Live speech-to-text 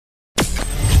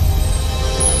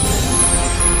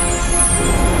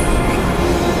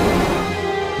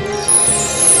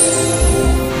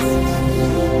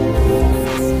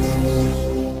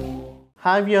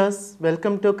Hi viewers,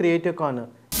 welcome to Creative Corner.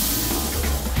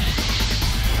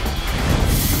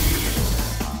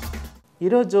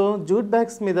 ఈరోజు jute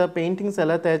bags మీద paintings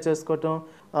ఎలా తయారు చేసుకోవటం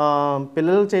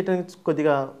పిల్లలు చేయడానికి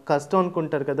కొద్దిగా కష్టం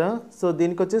అనుకుంటారు కదా. సో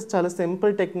దీనికి వచ్చేసి చాలా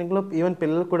సింపుల్ టెక్నిక్లో ఈవెన్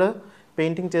పిల్లలు కూడా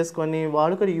పెయింటింగ్ చేసుకొని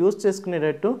వాళ్ళు కూడా యూజ్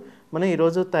చేసుకునేటట్టు మనం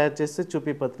ఈరోజు తయారు చేసి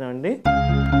చూపిపోతున్నాం అండి.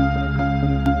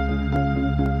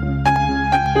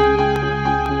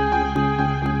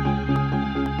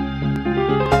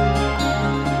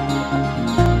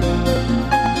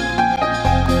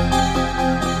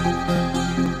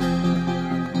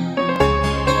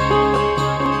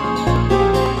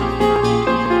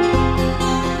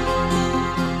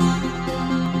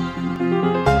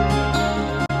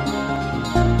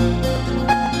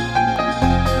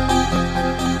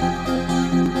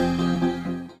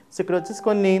 సో ఇక్కడ వచ్చేసి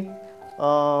కొన్ని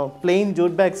ప్లెయిన్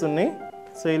జూట్ బ్యాగ్స్ ఉన్నాయి.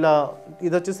 సో ఇలా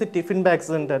ఇది వచ్చేసి టిఫిన్ బ్యాగ్స్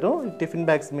అంటారు, టిఫిన్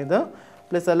బ్యాగ్స్ మీద.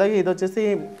 ప్లస్ అలాగే ఇది వచ్చేసి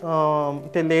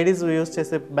అంటే లేడీస్ యూజ్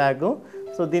చేసే బ్యాగు.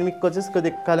 సో దీనికి వచ్చేసి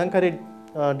కొద్దిగా కలంకారీ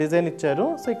డిజైన్ ఇచ్చారు.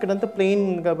 సో ఇక్కడంతా ప్లెయిన్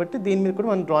కాబట్టి దీని మీద కూడా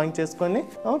మనం డ్రాయింగ్ చేసుకొని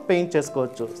పెయింట్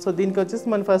చేసుకోవచ్చు. సో దీనికి వచ్చేసి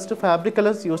మనం ఫస్ట్ ఫ్యాబ్రిక్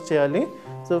కలర్స్ యూజ్ చేయాలి.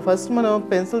 సో ఫస్ట్ మనం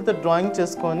పెన్సిల్తో డ్రాయింగ్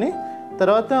చేసుకొని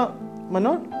తర్వాత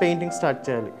మనం పెయింటింగ్ స్టార్ట్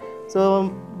చేయాలి. సో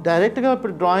డైరెక్ట్గా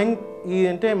ఇప్పుడు డ్రాయింగ్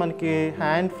అంటే మనకి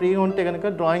హ్యాండ్ ఫ్రీగా ఉంటే కనుక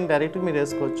డ్రాయింగ్ డైరెక్ట్గా మీరు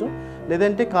వేసుకోవచ్చు.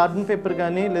 లేదంటే కార్బన్ పేపర్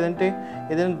కానీ లేదంటే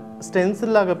ఏదైనా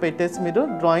స్టెన్సిల్ లాగా పెట్టేసి మీరు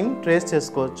డ్రాయింగ్ ట్రేస్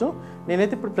చేసుకోవచ్చు.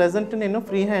 నేనైతే ఇప్పుడు ప్రజెంట్ నేను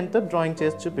ఫ్రీ హ్యాండ్తో డ్రాయింగ్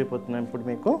చేసి చూపిపోతున్నాను. ఇప్పుడు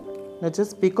మీకు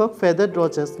వచ్చేసి పీకాక్ ఫెదర్ డ్రా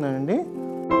చేస్తున్నానండి.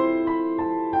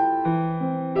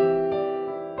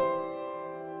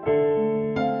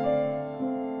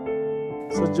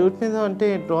 సో జూట్ మీద అంటే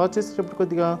డ్రా చేసేటప్పుడు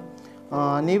కొద్దిగా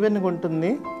అనీవెన్గా ఉంటుంది,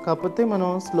 కాకపోతే మనం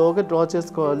స్లోగా డ్రా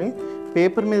చేసుకోవాలి.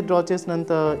 పేపర్ మీద డ్రా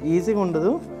చేసినంత ఈజీగా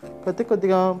ఉండదు, కాకపోతే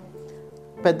కొద్దిగా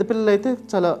పెద్ద పిల్లలు అయితే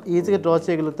చాలా ఈజీగా డ్రా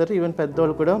చేయగలుగుతారు. ఈవెన్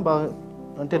పెద్దవాళ్ళు కూడా బాగా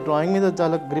అంటే డ్రాయింగ్ మీద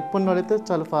చాలా గ్రిప్ ఉన్న వాళ్ళైతే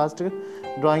చాలా ఫాస్ట్గా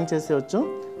డ్రాయింగ్ చేసేయచ్చు.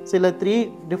 సో ఇలా 3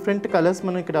 డిఫరెంట్ కలర్స్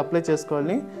మనం ఇక్కడ అప్లై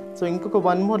చేసుకోవాలి. సో ఇంకొక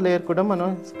 1 మోర్ లేయర్ కూడా మనం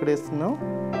ఇక్కడ వేస్తున్నాం.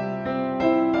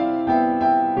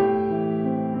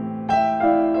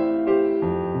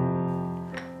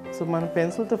 సో మన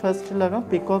పెన్సిల్తో ఫస్ట్ ఇలాగా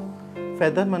పీకాక్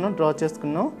ఫెదర్ మనం డ్రా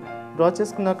చేసుకున్నాం. డ్రా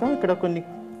చేసుకున్నాక ఇక్కడ కొన్ని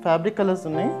ఫ్యాబ్రిక్ కలర్స్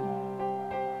ఉన్నాయి.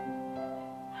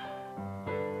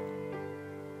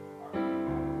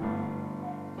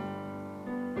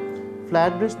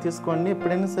 ఫ్లాట్ బ్రష్ తీసుకోండి.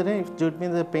 ఎప్పుడైనా సరే జూట్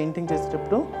మీద పెయింటింగ్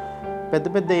చేసేటప్పుడు పెద్ద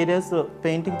పెద్ద ఏరియాస్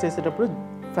పెయింటింగ్ చేసేటప్పుడు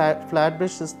ఫ్లాట్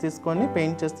బ్రషెస్ తీసుకొని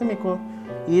పెయింట్ చేస్తే మీకు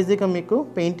ఈజీగా మీకు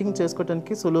పెయింటింగ్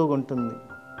చేసుకోవడానికి సులువుగా ఉంటుంది.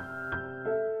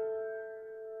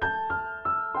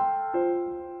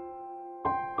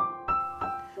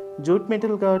 జూట్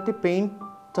మెటీరియల్ కాబట్టి పెయింట్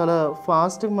చాలా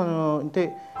ఫాస్ట్గా మనం అంటే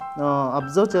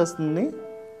అబ్జర్వ్ చేస్తుంది.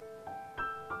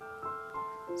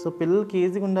 సో పిల్లలకి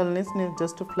ఈజీగా ఉండాలనేసి నేను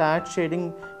జస్ట్ ఫ్లాట్ షేడింగ్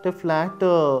అంటే ఫ్లాట్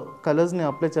కలర్స్ని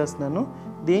అప్లై చేస్తున్నాను.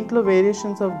 దీంట్లో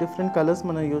వేరియేషన్స్ ఆఫ్ డిఫరెంట్ కలర్స్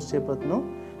మనం యూజ్ చేయబోతున్నాం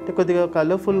అంటే కొద్దిగా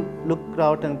కలర్ఫుల్ లుక్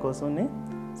రావటానికి కోసమని.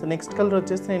 సో నెక్స్ట్ కలర్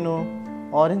వచ్చేసి నేను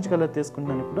ఆరెంజ్ కలర్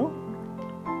తీసుకుంటున్నాను ఇప్పుడు.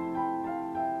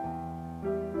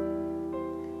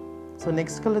 సో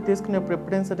నెక్స్ట్ కలర్ తీసుకునేప్పుడు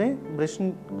ఎప్పుడైనా సరే బ్రష్ని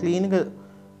క్లీన్గా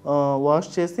వాష్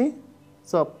చేసి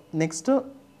సో నెక్స్ట్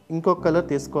ఇంకొక కలర్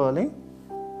తీసుకోవాలి.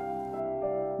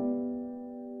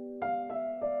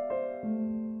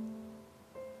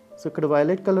 సో ఇక్కడ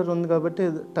వైలెట్ కలర్ ఉంది కాబట్టి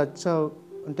టచ్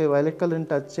అంటే వైలెట్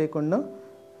కలర్ని టచ్ చేయకుండా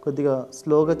కొద్దిగా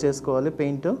స్లోగా చేసుకోవాలి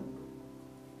పెయింట్.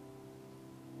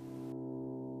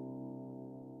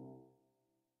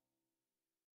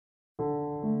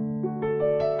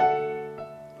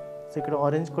 సో ఇక్కడ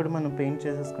ఆరెంజ్ కూడా మనం పెయింట్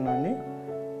చేసేసుకున్నాం అండి.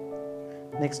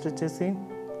 నెక్స్ట్ వచ్చేసి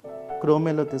క్రోమ్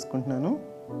ఎల్లో తీసుకుంటున్నాను.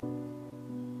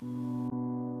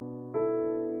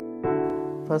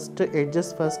 ఫస్ట్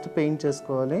ఎడ్జెస్ ఫస్ట్ పెయింట్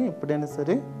చేసుకోవాలి ఎప్పుడైనా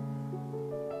సరే.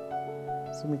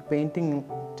 సో మీకు పెయింటింగ్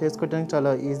చేసుకోవడానికి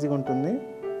చాలా ఈజీగా ఉంటుంది.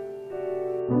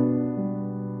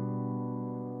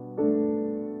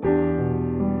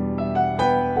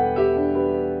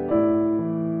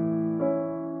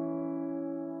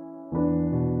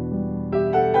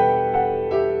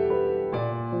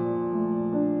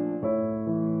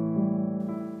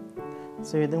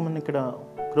 సో ఈ విధంగా మనం ఇక్కడ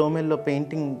క్రోమెల్లో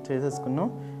పెయింటింగ్ చేసేసుకున్నాం.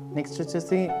 నెక్స్ట్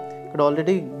వచ్చేసి ఇక్కడ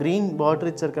ఆల్రెడీ గ్రీన్ బార్డర్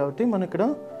ఇచ్చారు కాబట్టి మనం ఇక్కడ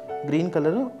గ్రీన్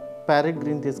కలర్ ప్యారెట్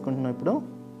గ్రీన్ తీసుకుంటున్నాం ఇప్పుడు.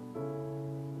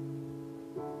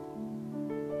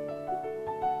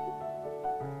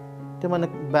 అంటే మన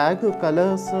బ్యాగ్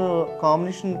కలర్స్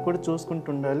కాంబినేషన్ కూడా చూసుకుంటూ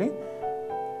ఉండాలి.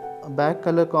 బ్యాగ్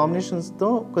కలర్ కాంబినేషన్స్తో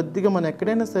కొద్దిగా మనం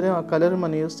ఎక్కడైనా సరే ఆ కలర్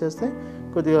మనం యూస్ చేస్తే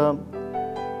కొద్దిగా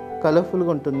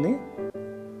కలర్ఫుల్గా ఉంటుంది.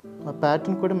 ఆ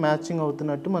ప్యాటర్న్ కూడా మ్యాచింగ్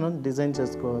అవుతున్నట్టు మనం డిజైన్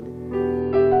చేసుకోవాలి.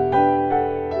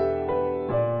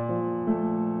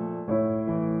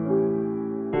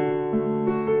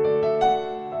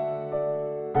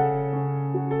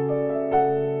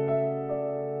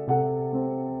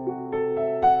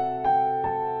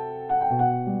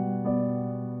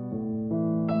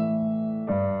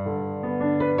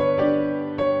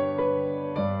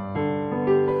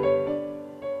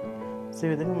 సో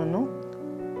ఈ విధంగా మనం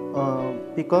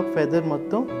పికాక్ ఫెదర్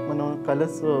మొత్తం మనం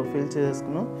కలర్స్ ఫిల్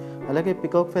చేసుకున్నాం. అలాగే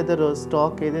పికాక్ ఫెదర్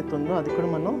స్టాక్ ఏదైతే ఉందో అది కూడా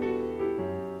మనం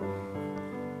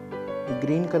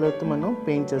గ్రీన్ కలర్తో మనం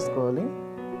పెయింట్ చేసుకోవాలి.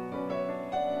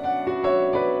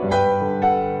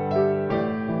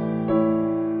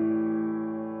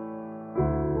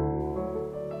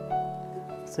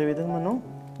 సో ఈ విధంగా మనం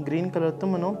గ్రీన్ కలర్తో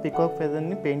మనం పికాక్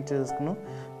ఫెదర్ని పెయింట్ చేసుకున్నాం.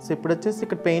 సో ఇప్పుడు వచ్చేసి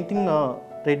ఇక్కడ పెయింటింగ్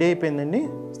రెడీ అయిపోయిందండి.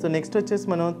 సో నెక్స్ట్ వచ్చేసి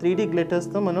మనం 3D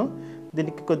గ్లిటర్స్తో మనం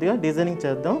దీనికి కొద్దిగా డిజైనింగ్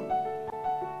చేద్దాం.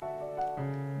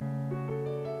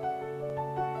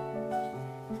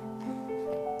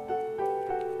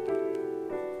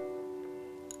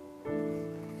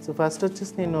 సో ఫస్ట్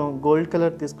వచ్చేసి నేను గోల్డ్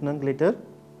కలర్ తీసుకున్నాను గ్లిటర్.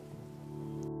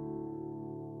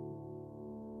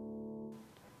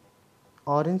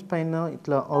 ఆరెంజ్ పైన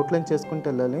ఇట్లా అవుట్లైన్ చేసుకుంటూ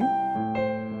వెళ్ళాలి.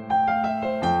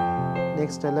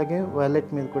 నెక్స్ట్ అలాగే వైలెట్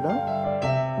మీద కూడా,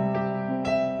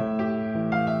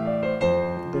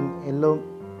 దెన్ ఎల్లో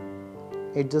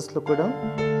ఎడ్జెస్లో కూడా.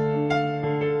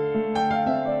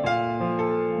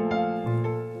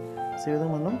 సో ఈ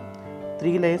విధంగా మనం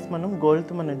 3 లేయర్స్ మనం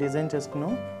గోల్డ్తో మనం డిజైన్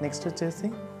చేసుకున్నాం. నెక్స్ట్ వచ్చేసి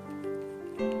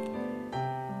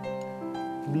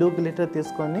బ్లూ గ్లిటర్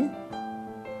తీసుకొని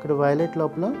ఇక్కడ వైలెట్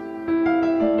లోపల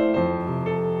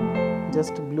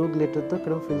జస్ట్ బ్లూ గ్లిటర్తో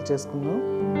ఇక్కడ ఫిల్ చేసుకున్నాం.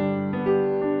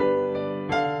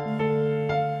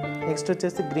 నెక్స్ట్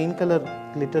వచ్చేసి గ్రీన్ కలర్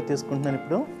గ్లిటర్ తీసుకుంటున్నాను.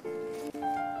 ఇప్పుడు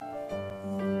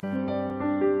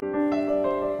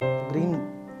గ్రీన్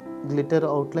గ్లిటర్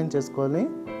అవుట్లైన్ చేసుకోవాలి.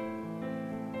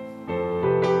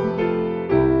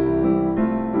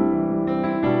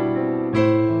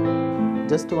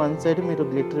 జస్ట్ వన్ సైడ్ మీరు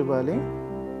గ్లిటర్ ఇవ్వాలి.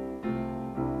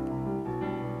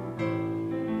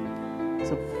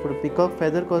 సో ఇప్పుడు పికాక్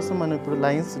ఫెదర్ కోసం మనం ఇప్పుడు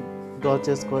లైన్స్ డ్రా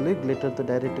చేసుకోవాలి గ్లిటర్తో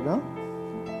డైరెక్ట్గా.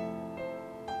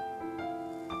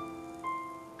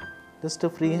 జస్ట్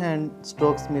ఫ్రీ హ్యాండ్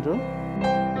స్ట్రోక్స్ మీరు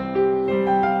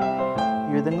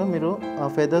ఈ విధంగా మీరు ఆ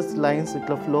ఫెదర్స్ లైన్స్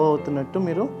ఇట్లా ఫ్లో అవుతున్నట్టు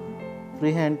మీరు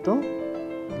ఫ్రీ హ్యాండ్తో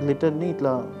గ్లిటర్ని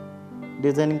ఇట్లా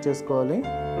డిజైనింగ్ చేసుకోవాలి.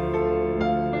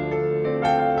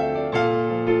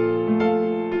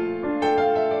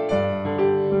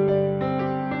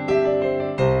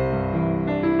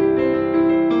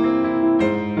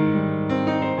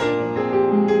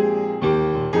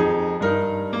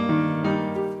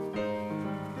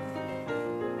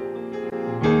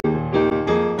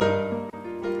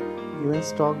 ఈవెన్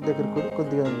స్టాక్ దగ్గర కూడా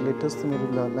కొద్దిగా గ్లిటర్స్ మీరు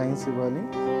ఇలా లైన్స్ ఇవ్వాలి.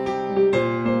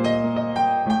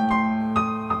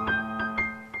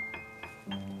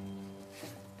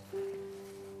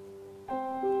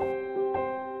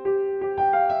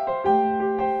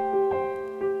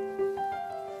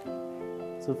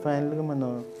 సో ఫైనల్గా మన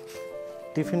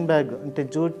టిఫిన్ బ్యాగ్ అంటే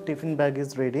jute tiffin bag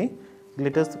is ready.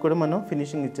 Glitters కూడా మనం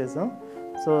ఫినిషింగ్ ఇచ్చేసాం.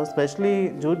 సో స్పెషలీ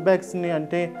జూట్ బ్యాగ్స్ని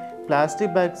అంటే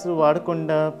ప్లాస్టిక్ బ్యాగ్స్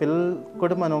వాడకుండా పిల్లలు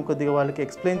కూడా మనం కొద్దిగా వాళ్ళకి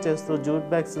ఎక్స్ప్లెయిన్ చేస్తూ జూట్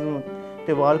బ్యాగ్స్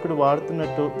అంటే వాళ్ళు కూడా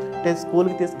వాడుతున్నట్టు అంటే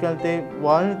స్కూల్కి తీసుకెళ్తే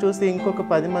వాళ్ళని చూసి ఇంకొక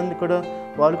 10 మంది కూడా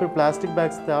వాళ్ళు కూడా ప్లాస్టిక్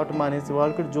బ్యాగ్స్ తేవటం మానేసి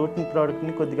వాళ్ళు కూడా జూట్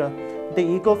ప్రోడక్ట్ని కొద్దిగా అంటే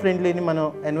ఈకో ఫ్రెండ్లీని మనం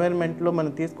ఎన్వైరన్మెంట్లో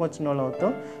మనం తీసుకొచ్చిన వాళ్ళం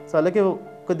అవుతాం. సో అలాగే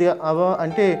కొద్దిగా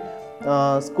అంటే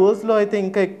స్కూల్స్లో అయితే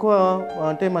ఇంకా ఎక్కువ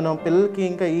అంటే మనం పిల్లలకి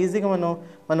ఇంకా ఈజీగా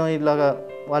మనం ఇలాగా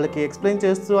వాళ్ళకి ఎక్స్ప్లెయిన్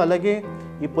చేస్తూ అలాగే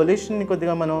ఈ పొల్యూషన్ని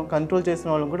కొద్దిగా మనం కంట్రోల్ చేసిన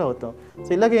వాళ్ళం కూడా అవుతాం. సో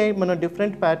ఇలాగే మనం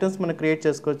డిఫరెంట్ ప్యాటర్న్స్ మనం క్రియేట్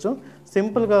చేసుకోవచ్చు.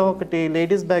 సింపుల్గా ఒకటి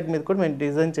లేడీస్ బ్యాగ్ మీద కూడా మేము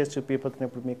డిజైన్ చేసి చూపిపోతున్నాం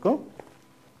ఇప్పుడు మీకు.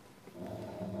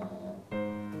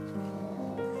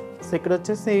 సో ఇక్కడ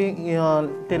వచ్చేసి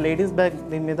అంటే లేడీస్ బ్యాగ్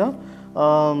దీని మీద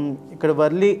ఇక్కడ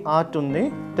వర్లీ ఆర్ట్ ఉంది.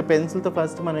 అంటే పెన్సిల్తో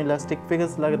ఫస్ట్ మనం ఇలా స్టిక్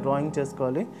ఫిగర్స్ లాగా డ్రాయింగ్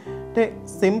చేసుకోవాలి. అంటే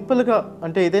సింపుల్గా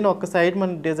అంటే ఏదైనా ఒక సైడ్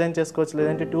మనం డిజైన్ చేసుకోవచ్చు,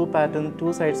 లేదంటే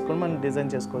 2 సైడ్స్ కూడా మనం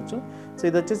డిజైన్ చేసుకోవచ్చు. సో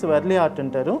ఇది వచ్చేసి వర్లీ ఆర్ట్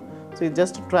అంటారు. సో ఇది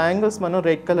జస్ట్ ట్రయాంగిల్స్ మనం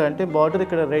రెడ్ కలర్ అంటే బార్డర్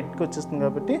ఇక్కడ రెడ్కి వచ్చేస్తుంది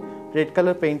కాబట్టి రెడ్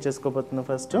కలర్ పెయింట్ చేసుకోబోతున్నాం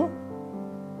ఫస్ట్.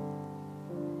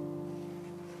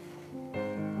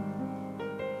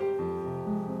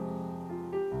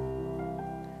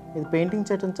 ఇది పెయింటింగ్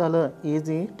చేయడం చాలా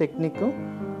ఈజీ టెక్నిక్.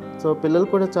 సో పిల్లలు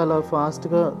కూడా చాలా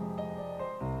ఫాస్ట్గా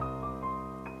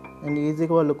అండ్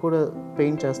ఈజీగా వాళ్ళు కూడా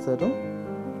పెయింట్ చేస్తారు.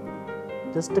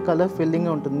 జస్ట్ కలర్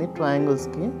ఫిల్లింగ్గా ఉంటుంది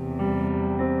ట్రయాంగిల్స్కి.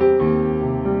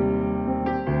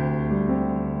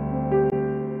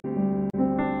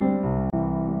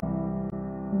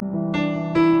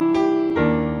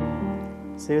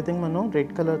 సేమ్ థింగ్ మనం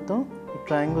రెడ్ కలర్తో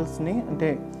ట్రయాంగిల్స్ని అంటే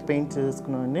పెయింట్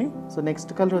చేసుకున్నామండి. సో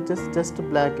నెక్స్ట్ కలర్ వచ్చేసి జస్ట్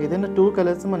బ్లాక్. ఏదైనా 2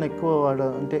 కలర్స్ మనం ఎక్కువ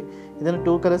అంటే ఏదైనా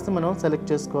 2 కలర్స్ మనం సెలెక్ట్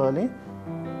చేసుకోవాలి.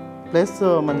 ప్లస్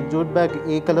మన జూట్ బ్యాగ్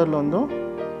ఏ కలర్లో ఉందో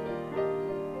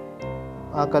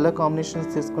ఆ కలర్ కాంబినేషన్స్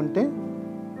తీసుకుంటే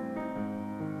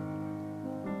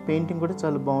పెయింటింగ్ కూడా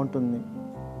చాలా బాగుంటుంది.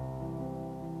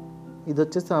 ఇది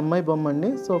వచ్చేసి అమ్మాయి బొమ్మ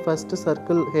అండి. సో ఫస్ట్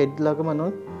సర్కిల్ హెడ్ లాగా మనం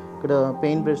ఇక్కడ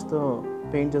పెయింట్ బ్రష్తో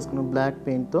పెయింట్ చేసుకున్నాం black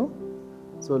పెయింట్తో.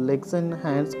 So legs and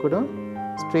hands కూడా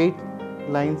స్ట్రైట్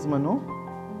లైన్స్ మనం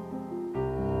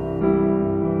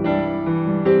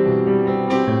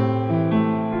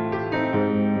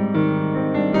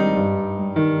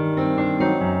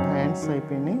హ్యాండ్స్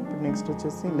అయిపోయినాయి. ఇప్పుడు నెక్స్ట్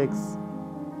వచ్చేసి లెగ్స్.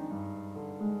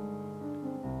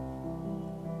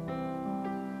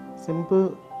 సింపుల్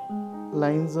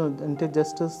లైన్స్ అంటే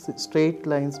జస్ట్ స్ట్రైట్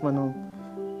లైన్స్ మనం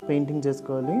పెయింటింగ్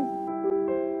చేసుకోవాలి.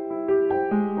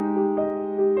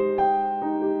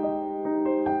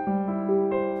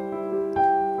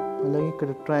 అలాగే ఇక్కడ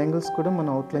ట్రయాంగిల్స్ కూడా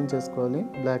మనం అవుట్లైన్ చేసుకోవాలి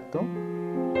బ్లాక్తో.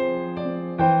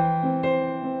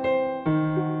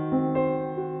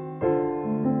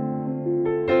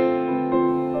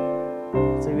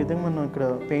 సో ఈ విధంగా మనం ఇక్కడ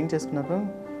పెయింట్ చేసుకున్నాక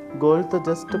గోల్డ్తో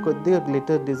జస్ట్ కొద్దిగా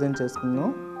గ్లిటర్ డిజైన్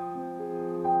చేసుకుందాం.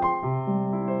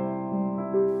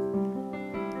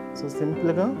 సో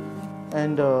సింపుల్గా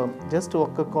అండ్ జస్ట్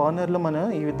ఒక్క కార్నర్లో మనం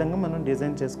ఈ విధంగా మనం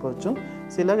డిజైన్ చేసుకోవచ్చు.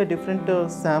 సో ఇలాగ డిఫరెంట్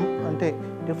అంటే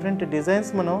డిఫరెంట్ డిజైన్స్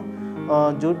మనం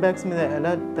జూట్ బ్యాగ్స్ మీద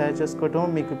ఎలా తయారు చేసుకోవటం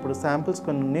మీకు ఇప్పుడు శాంపుల్స్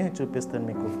కొన్ని ఉన్నాయి చూపిస్తాను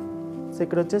మీకు. సో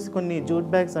ఇక్కడ వచ్చేసి కొన్ని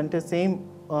జూట్ బ్యాగ్స్ అంటే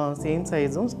same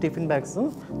size tiffin bags.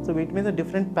 So వీటి మీద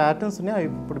డిఫరెంట్ ప్యాటర్న్స్ ఉన్నాయి, అవి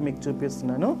ఇప్పుడు మీకు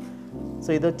చూపిస్తున్నాను. సో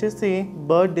ఇది వచ్చేసి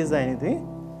బర్డ్ డిజైన్. ఇది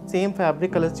సేమ్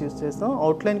ఫ్యాబ్రిక్ కలర్స్ యూస్ చేస్తాం.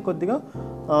 అవుట్లైన్ కొద్దిగా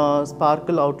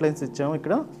స్పార్కిల్ అవుట్లైన్స్ ఇచ్చాము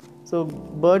ఇక్కడ. సో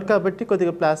బర్డ్ కాబట్టి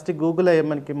కొద్దిగా ప్లాస్టిక్ గూగుల్ అయ్యి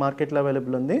మనకి మార్కెట్లో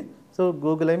అవైలబుల్ ఉంది. సో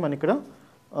గూగుల్ అయ్యి మనం ఇక్కడ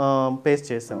పేస్ట్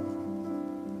చేసాం.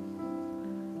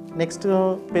 నెక్స్ట్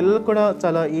పిల్లలు కూడా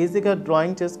చాలా ఈజీగా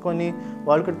డ్రాయింగ్ చేసుకొని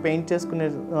వాళ్ళు కూడా పెయింట్ చేసుకునే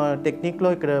టెక్నిక్లో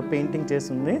ఇక్కడ పెయింటింగ్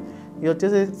చేస్తుంది. ఇది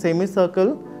వచ్చేసి సెమీ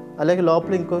సర్కిల్, అలాగే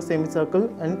లోపల ఇంకో సెమీ సర్కిల్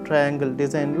అండ్ ట్రయాంగిల్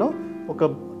డిజైన్లో ఒక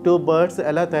 2 బర్డ్స్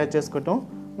ఎలా తయారు చేసుకోవటం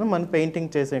మనం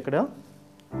పెయింటింగ్ చేసాం ఇక్కడ.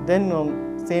 దెన్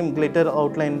సేమ్ గ్లిటర్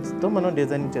అవుట్లైన్స్తో మనం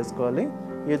డిజైనింగ్ చేసుకోవాలి.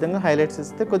 ఈ విధంగా హైలైట్స్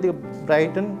ఇస్తే కొద్దిగా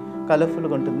బ్రైట్ అండ్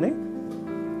కలర్ఫుల్గా ఉంటుంది.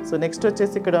 సో నెక్స్ట్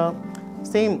వచ్చేసి ఇక్కడ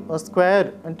సేమ్ స్క్వేర్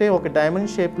అంటే ఒక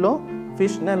డైమండ్ షేప్లో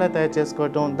ఫిష్ని ఎలా తయారు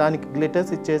చేసుకోవటం, దానికి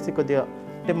గ్లిటర్స్ ఇచ్చేసి కొద్దిగా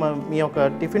అంటే మీ యొక్క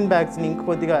టిఫిన్ బ్యాగ్స్ని ఇంక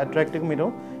కొద్దిగా అట్రాక్టివ్గా మీరు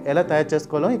ఎలా తయారు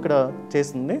చేసుకోవాలో ఇక్కడ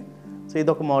చేసింది. సో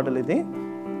ఇది ఒక మోడల్ ఇది.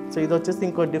 సో ఇది వచ్చేసి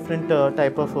ఇంకో different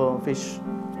type of fish.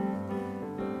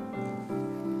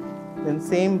 Then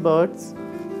same birds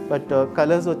but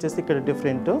colours వచ్చేసి ఇక్కడ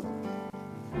different.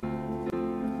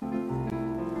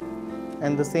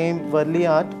 And the same Warli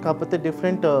art కాకపోతే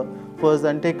డిఫరెంట్ పోజ్.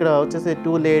 అంటే ఇక్కడ వచ్చేసి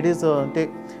 2 లేడీస్ అంటే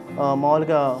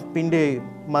మామూలుగా పిండి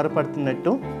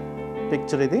మరపడుతున్నట్టు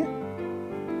పిక్చర్ ఇది.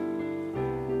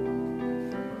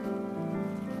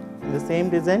 ఇది సేమ్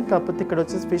డిజైన్ కాకపోతే ఇక్కడ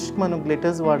వచ్చేసి ఫిష్కి మనం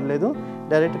గ్లిటర్స్ వాడలేదు,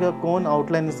 డైరెక్ట్గా కోన్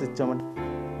అవుట్లైన్స్ ఇచ్చామంట.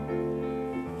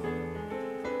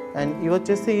 అండ్ ఇవి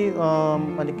వచ్చేసి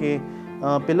మనకి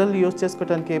పిల్లలు యూజ్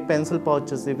చేసుకోవడానికి పెన్సిల్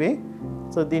పౌచెస్ ఇవి.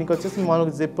 సో దీనికి వచ్చేసి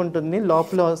మామూలుగా జిప్ ఉంటుంది,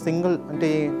 లోపల సింగిల్ అంటే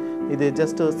ఇది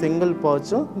జస్ట్ సింగిల్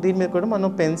పౌచ్. దీని మీద కూడా మనం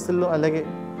పెన్సిల్ అలాగే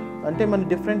అంటే మన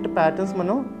డిఫరెంట్ ప్యాటర్న్స్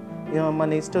మనం మన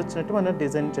ఇష్టం వచ్చినట్టు మనం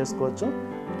డిజైన్ చేసుకోవచ్చు.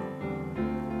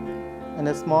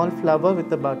 And small flower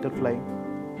with butterfly.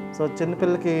 So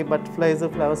చిన్నపిల్లలకి బటర్ఫ్లైస్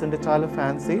ఫ్లవర్స్ అంటే చాలా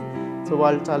ఫ్యాన్సీ, సో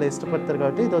వాళ్ళు చాలా ఇష్టపడతారు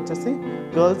కాబట్టి ఇది వచ్చేసి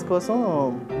గర్ల్స్ కోసం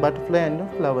బటర్ఫ్లై అండ్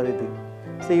ఫ్లవర్ ఇది.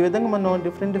 సో ఈ విధంగా మనం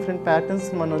డిఫరెంట్ ప్యాటర్న్స్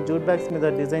మనం జూట్ బ్యాగ్స్ మీద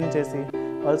డిజైన్ చేసి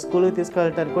వాళ్ళు స్కూల్కి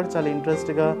తీసుకెళ్ళడానికి కూడా చాలా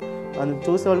ఇంట్రెస్ట్గా,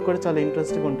 చూసే వాళ్ళు కూడా చాలా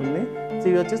ఇంట్రెస్ట్గా ఉంటుంది. సో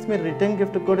ఇవి వచ్చేసి మీరు రిటర్న్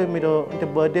గిఫ్ట్ కూడా మీరు అంటే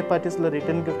బర్త్డే పార్టీస్లో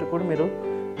రిటర్న్ గిఫ్ట్ కూడా మీరు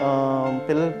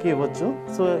పిల్లలకి ఇవ్వచ్చు.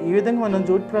 సో ఈ విధంగా మనం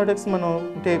జూట్ ప్రోడక్ట్స్ మనం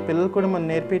అంటే పిల్లలు కూడా మనం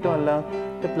నేర్పించడం వల్ల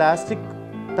అంటే ప్లాస్టిక్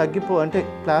అంటే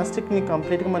ప్లాస్టిక్ని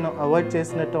కంప్లీట్గా మనం అవాయిడ్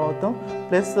చేసినట్టు అవుతాం.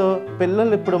 ప్లస్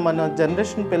పిల్లలు ఇప్పుడు మన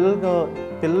జనరేషన్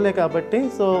పిల్లలే కాబట్టి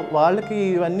సో వాళ్ళకి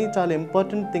ఇవన్నీ చాలా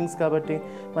ఇంపార్టెంట్ థింగ్స్ కాబట్టి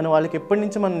మనం వాళ్ళకి ఎప్పటి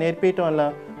నుంచి మనం నేర్పించడం వల్ల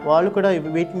వాళ్ళు కూడా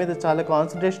వీటి మీద చాలా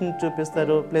కాన్సన్ట్రేషన్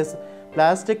చూపిస్తారు. ప్లస్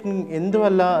ప్లాస్టిక్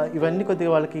ఎందువల్ల ఇవన్నీ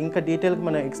కొద్దిగా వాళ్ళకి ఇంకా డీటెయిల్గా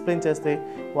మనం ఎక్స్ప్లెయిన్ చేస్తే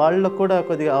వాళ్ళకు కూడా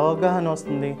కొద్దిగా అవగాహన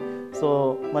వస్తుంది. సో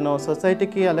మనం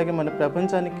సొసైటీకి అలాగే మన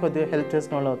ప్రపంచానికి కొద్దిగా హెల్ప్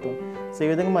చేసిన వాళ్ళు అవుతాం. సో ఈ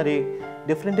విధంగా మరి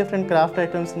డిఫరెంట్ క్రాఫ్ట్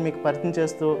ఐటమ్స్ని మీకు పరిచయం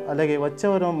చేస్తూ అలాగే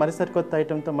వచ్చేవారం మరి సరికొత్త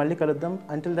ఐటమ్తో మళ్ళీ కలుద్దాం.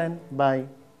 Until then bye.